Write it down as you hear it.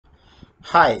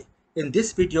Hi, in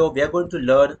this video we are going to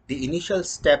learn the initial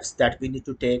steps that we need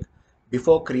to take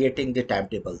before creating the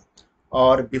timetable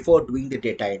or before doing the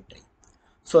data entry.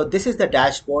 So this is the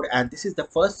dashboard and this is the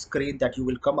first screen that you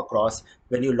will come across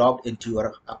when you log into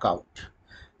your account.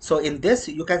 So in this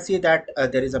you can see that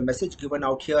there is a message given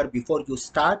out here. Before you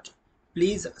start,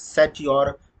 please set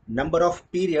your number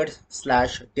of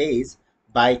periods/days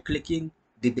by clicking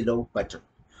the below button.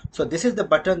 So this is the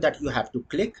button that you have to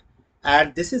click,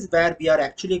 and this is where we are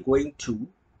actually going to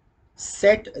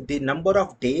set the number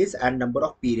of days and number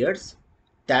of periods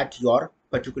that your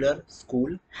particular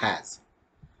school has.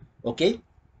 Okay,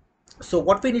 so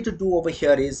what we need to do over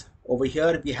here is, over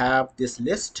here we have this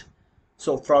list.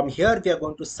 So from here we are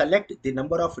going to select the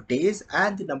number of days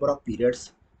and the number of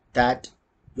periods that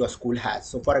your school has.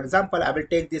 So for example, I will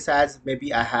take this as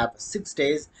maybe I have 6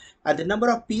 days, and the number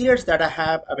of periods that I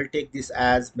have, I will take this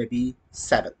as maybe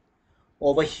 7.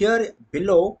 Over here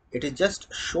below, it is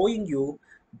just showing you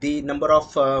the number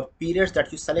of periods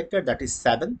that you selected, that is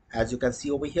 7, as you can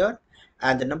see over here,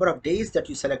 and the number of days that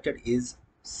you selected is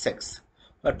 6.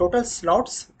 Total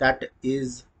slots that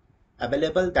is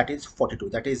available, that is 42.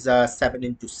 That is 7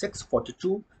 into 6,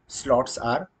 42 slots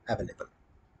are available.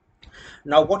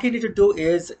 Now what you need to do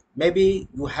is, maybe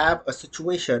you have a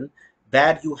situation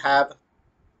where you have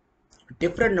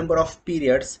different number of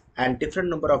periods and different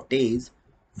number of days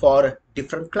for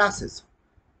different classes.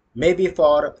 Maybe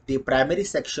for the primary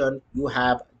section you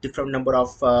have different number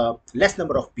of less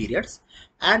number of periods,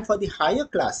 and for the higher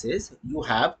classes you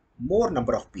have more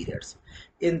number of periods.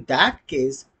 In that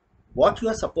case, what you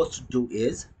are supposed to do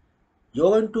is, you're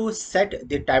going to set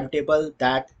the timetable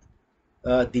that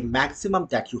the maximum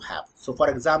that you have. So for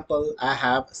example, I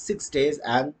have 6 days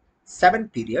and 7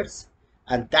 periods,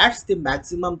 and that's the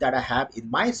maximum that I have in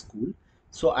my school.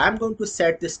 So I'm going to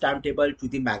set this timetable to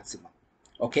the maximum.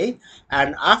 Okay,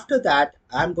 and after that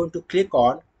I'm going to click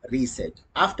on reset.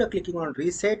 After clicking on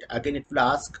reset, again it will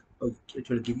ask, it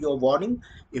will give you a warning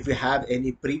if you have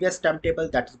any previous timetable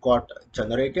that got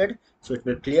generated. So it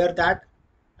will clear that,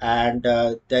 and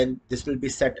then this will be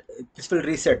set, this will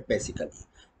reset basically.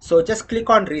 So just click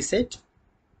on reset,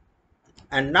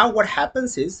 and now what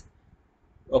happens is,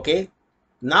 okay,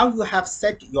 now you have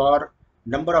set your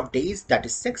number of days, that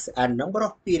is 6, and number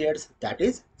of periods, that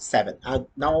is 7.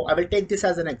 Now I will take this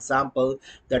as an example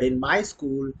that in my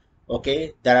school,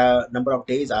 okay, the number of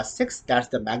days are 6, that's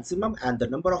the maximum, and the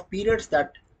number of periods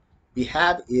that we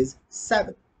have is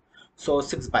 7. So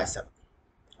 6 by 7.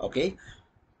 Okay,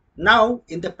 now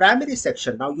in the primary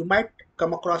section, now you might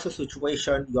come across a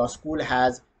situation your school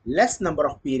has less number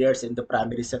of periods in the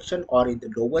primary section or in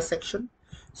the lower section.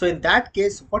 So in that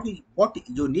case, what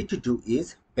you need to do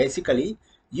is, basically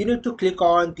you need to click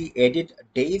on the edit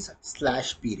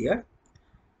days/period.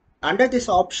 Under this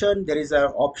option there is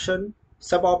an option,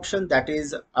 sub option, that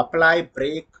is apply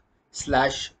break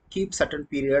slash keep certain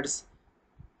periods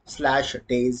slash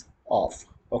days off.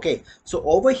 Okay, so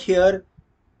over here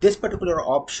this particular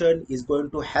option is going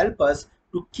to help us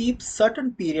to keep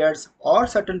certain periods or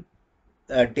certain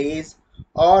days,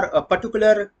 or a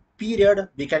particular period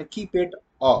we can keep it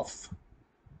off.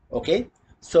 Okay,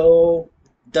 so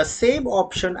the same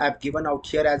option I've given out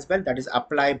here as well, that is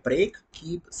apply break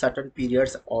keep certain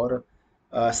periods or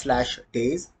slash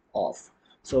days off.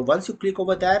 So once you click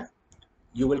over there,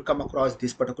 you will come across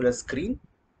this particular screen.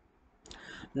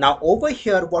 Now over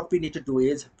here what we need to do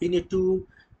is, we need to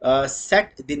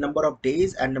set the number of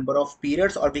days and number of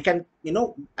periods, or we can,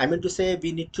 I mean to say,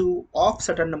 we need to off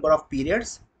certain number of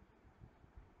periods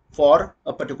for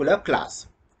a particular class.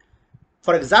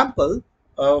 For example,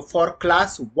 for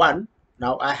class 1,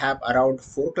 now I have around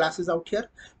 4 classes out here.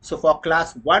 So for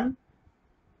class 1,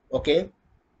 okay,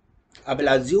 I will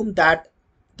assume that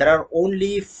there are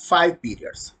only 5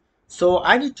 periods. So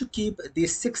I need to keep the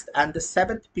 6th and the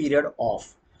 7th period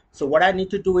off. So what I need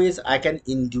to do is, I can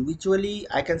individually,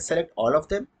 I can select all of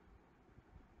them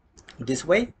this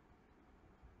way.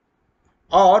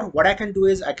 Or what I can do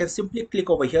is, I can simply click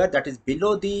over here, that is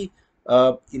below the,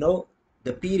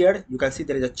 the period. You can see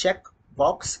there is a check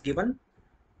box given.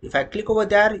 If I click over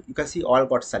there, you can see all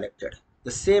got selected.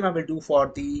 The same I will do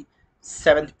for the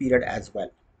 7th period as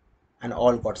well, and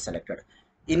all got selected.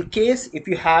 In case if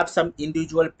you have some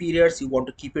individual periods you want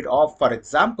to keep it off, for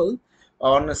example,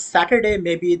 on a Saturday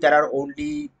maybe there are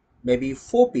only maybe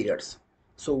 4 periods.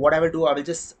 So what I will do, I will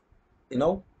just,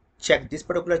 check this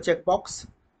particular checkbox,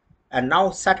 and now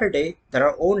Saturday there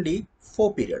are only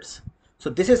 4 periods.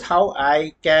 So this is how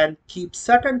I can keep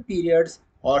certain periods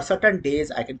or certain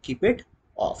days, I can keep it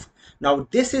off. Now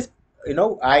this is,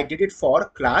 I did it for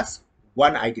class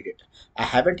 1, I did it. I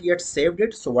haven't yet saved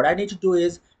it. So what I need to do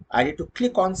is, I need to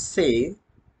click on save,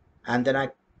 and then I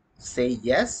say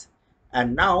yes.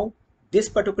 And now this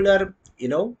particular,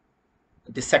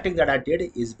 the setting that I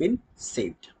did is been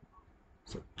saved.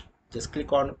 So just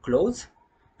click on close.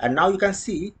 And now you can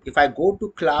see if I go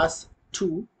to class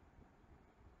 2,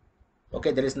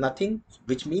 okay, there is nothing,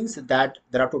 which means that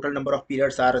there are total number of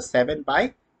periods are 7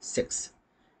 by 6.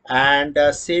 And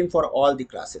same for all the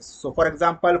classes. So for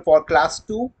example, for class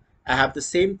 2, I have the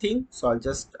same thing. So I'll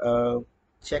just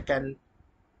check and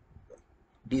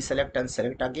deselect and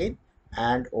select again,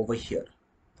 and over here,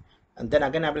 and then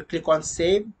again I will click on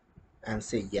save and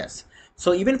say yes.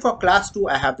 So even for class 2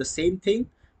 I have the same thing,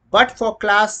 but for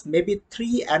class maybe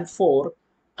 3 and 4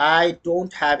 I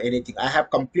don't have anything. I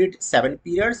have complete 7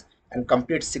 periods and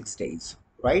complete 6 days,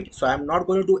 right? So I'm not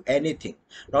going to do anything.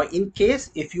 Now in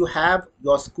case if you have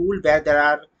your school where there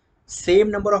are same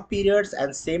number of periods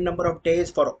and same number of days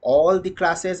for all the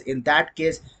classes, in that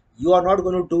case you are not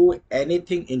going to do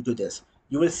anything into this.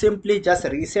 You will simply just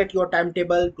reset your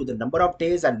timetable to the number of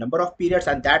days and number of periods,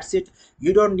 and that's it.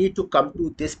 You don't need to come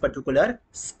to this particular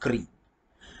screen.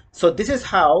 So this is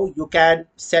how you can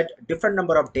set different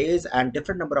number of days and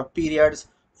different number of periods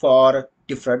for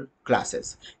different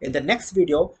classes. In the next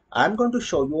video, I'm going to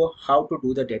show you how to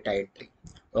do the data entry.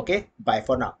 Okay, bye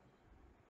for now.